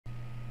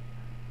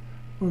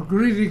Well,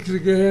 greetings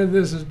again.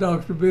 This is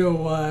Dr. Bill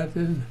White,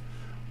 and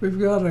we've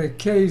got a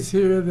case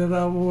here that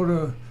I want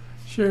to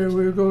share.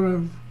 We're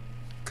going to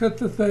cut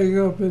the thing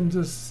up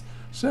into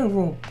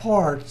several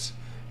parts.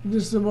 And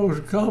this is the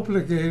most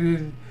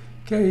complicated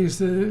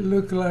case, and it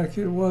looked like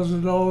it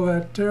wasn't all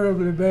that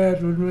terribly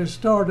bad when we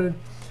started.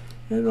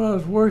 And I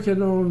was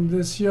working on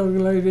this young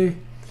lady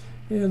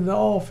in the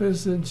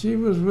office, and she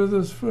was with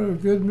us for a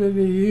good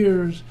many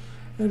years,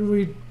 and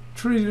we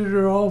treated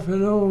her off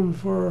and on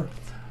for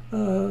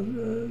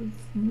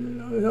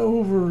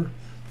over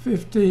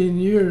 15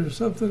 years,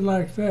 something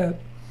like that.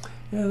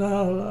 And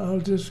I'll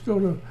just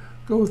go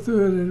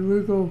through it, and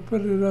we're going to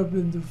put it up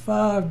into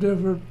 5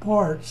 different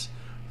parts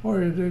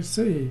for you to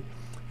see.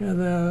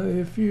 And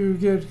if you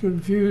get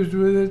confused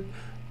with it,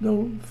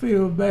 don't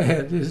feel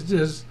bad.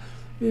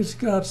 It's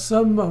got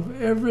some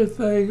of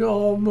everything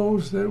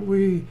almost that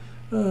we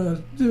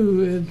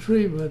do in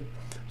treatment.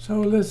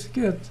 So let's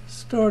get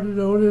started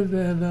on it,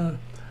 and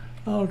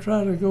I'll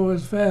try to go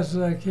as fast as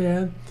I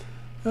can.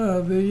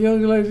 The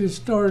young lady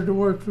started to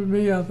work for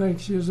me. I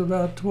think she was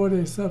about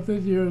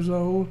 20-something years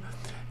old,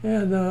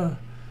 and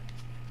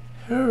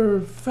her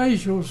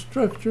facial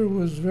structure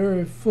was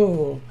very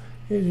full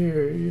in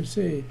here, you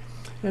see.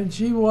 And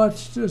she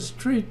watched us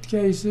treat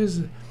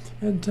cases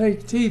and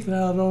take teeth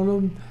out on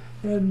them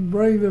and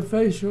bring the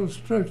facial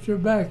structure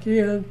back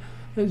in,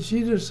 and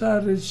she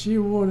decided she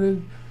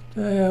wanted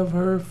to have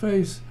her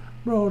face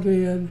brought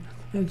in,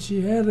 and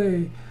she had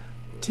a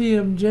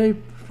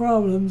TMJ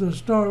problem to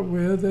start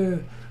with.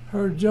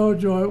 Her jaw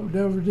joint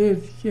never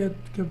did get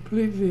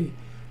completely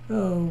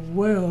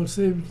well,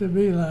 seems to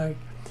me like.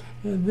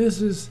 And this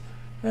is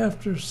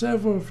after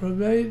several from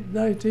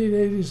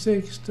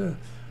 1986 to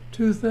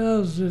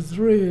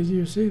 2003, and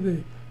you see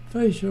the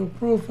facial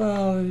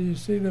profile, and you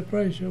see the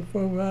facial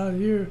profile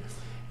here.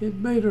 It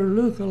made her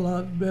look a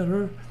lot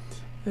better,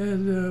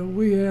 and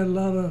we had a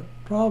lot of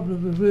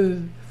problems with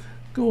it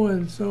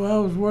going, so I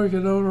was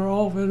working on her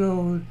off and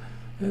on,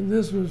 and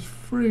this was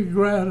free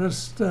gratis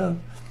stuff.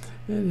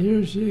 And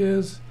here she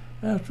is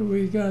after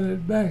we got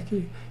it back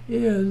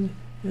in,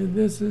 and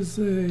this is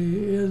the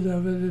end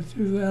of it in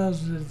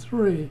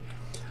 2003,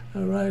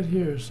 right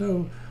here.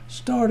 So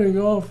starting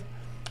off,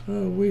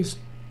 the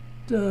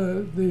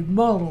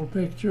model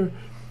picture,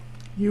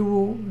 you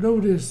will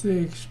notice the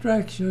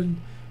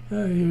extraction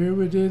here.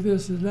 We did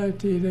this in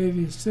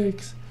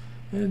 1986,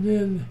 and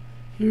then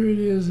here it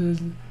is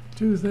in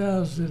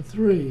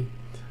 2003.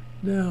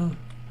 Now,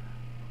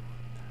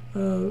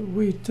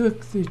 we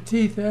took the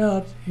teeth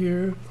out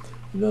here.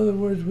 In other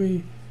words,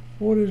 we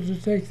wanted to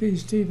take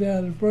these teeth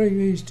out and bring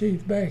these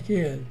teeth back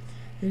in.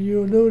 And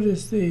you'll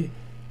notice the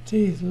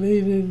teeth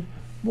leaning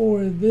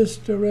more in this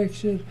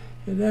direction,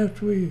 and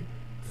after we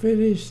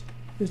finished,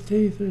 the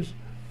teeth is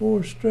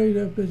more straight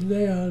up and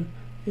down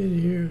in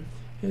here.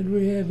 And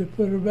we had to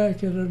put her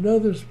back in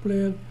another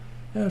splint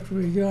after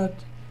we got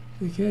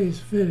the case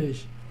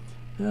finished.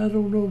 Now, I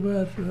don't know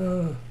about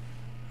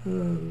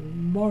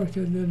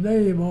marking the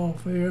name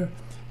off here,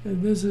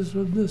 and this is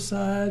from this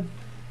side,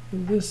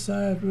 and this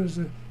side was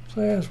a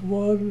class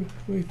 1.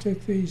 We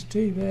took these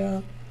teeth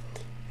out,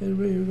 and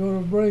we were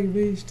going to bring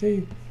these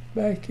teeth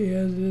back in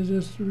and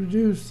just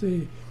reduce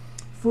the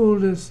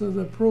fullness of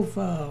the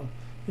profile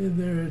in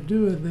there and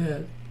doing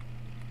that.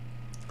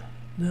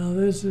 Now,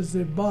 this is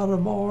the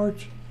bottom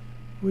arch.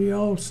 We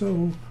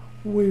widened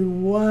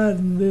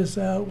this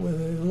out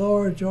with a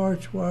large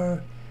arch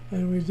wire,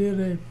 and we did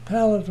a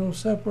palatal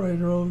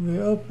separator on the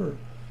upper,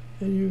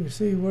 and you can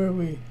see where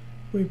we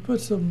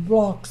put some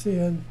blocks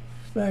in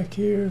back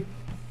here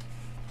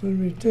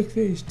when we took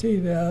these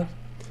teeth out,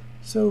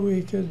 so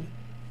we could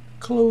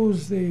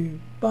close the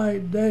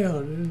bite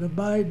down, and the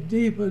bite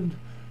deepened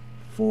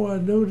before I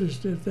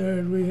noticed it there,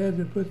 and we had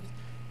to put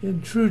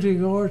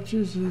intruding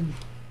arches and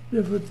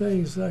different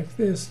things like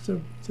this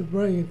to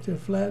bring it, to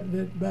flatten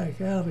it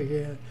back out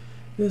again.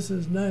 This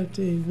is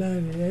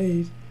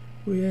 1998.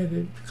 We had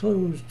it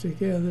closed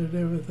together and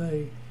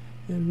everything,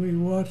 and we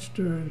watched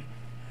her, and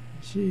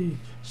she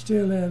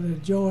still had a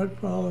joint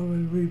problem,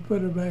 and we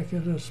put her back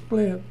in a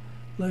splint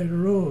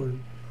later on.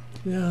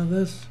 Now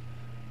let's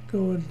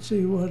go and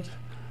see what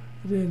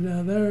I did.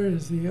 Now there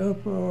is the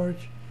upper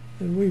arch,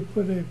 and we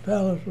put a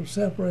palatal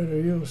separator.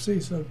 You'll see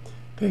some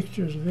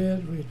pictures of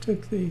it. We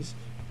took these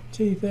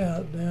teeth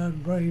out now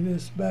and bring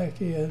this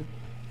back in,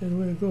 and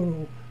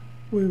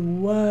we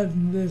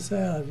widen this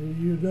out, and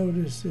you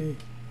notice the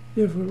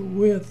different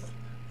width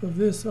of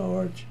this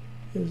arch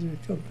as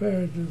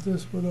compared to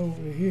this one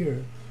over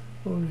here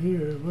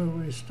where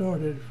we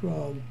started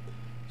from.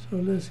 So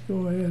let's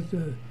go ahead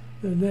to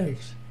the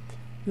next.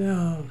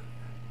 Now,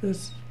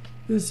 this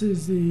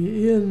is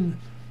the end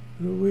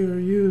that we are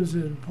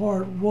using,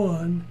 part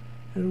 1,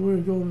 and we're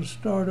going to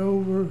start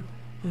over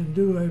and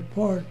do a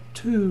part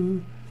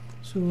 2.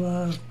 So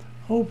I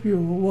hope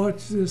you'll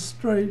watch this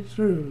straight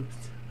through.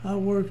 I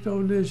worked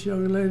on this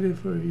young lady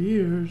for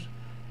years,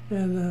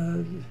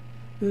 and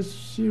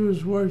she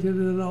was working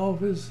in an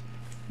office.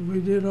 We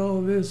did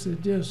all this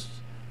at just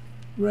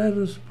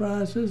random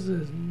prices,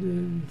 and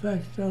in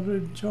fact I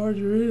didn't charge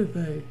her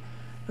anything.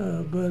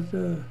 but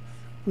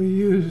we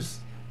use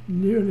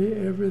nearly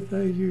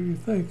everything you can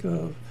think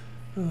of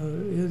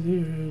in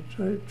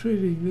here in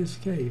treating this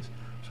case.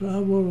 So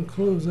I'm going to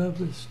close up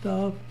and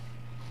stop,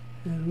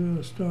 and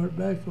we'll start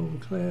back on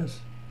class,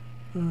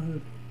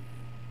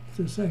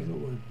 the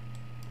second one.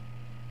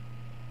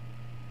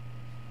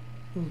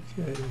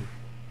 Okay.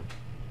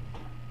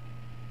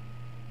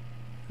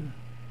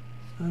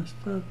 I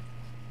stopped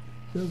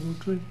double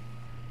click.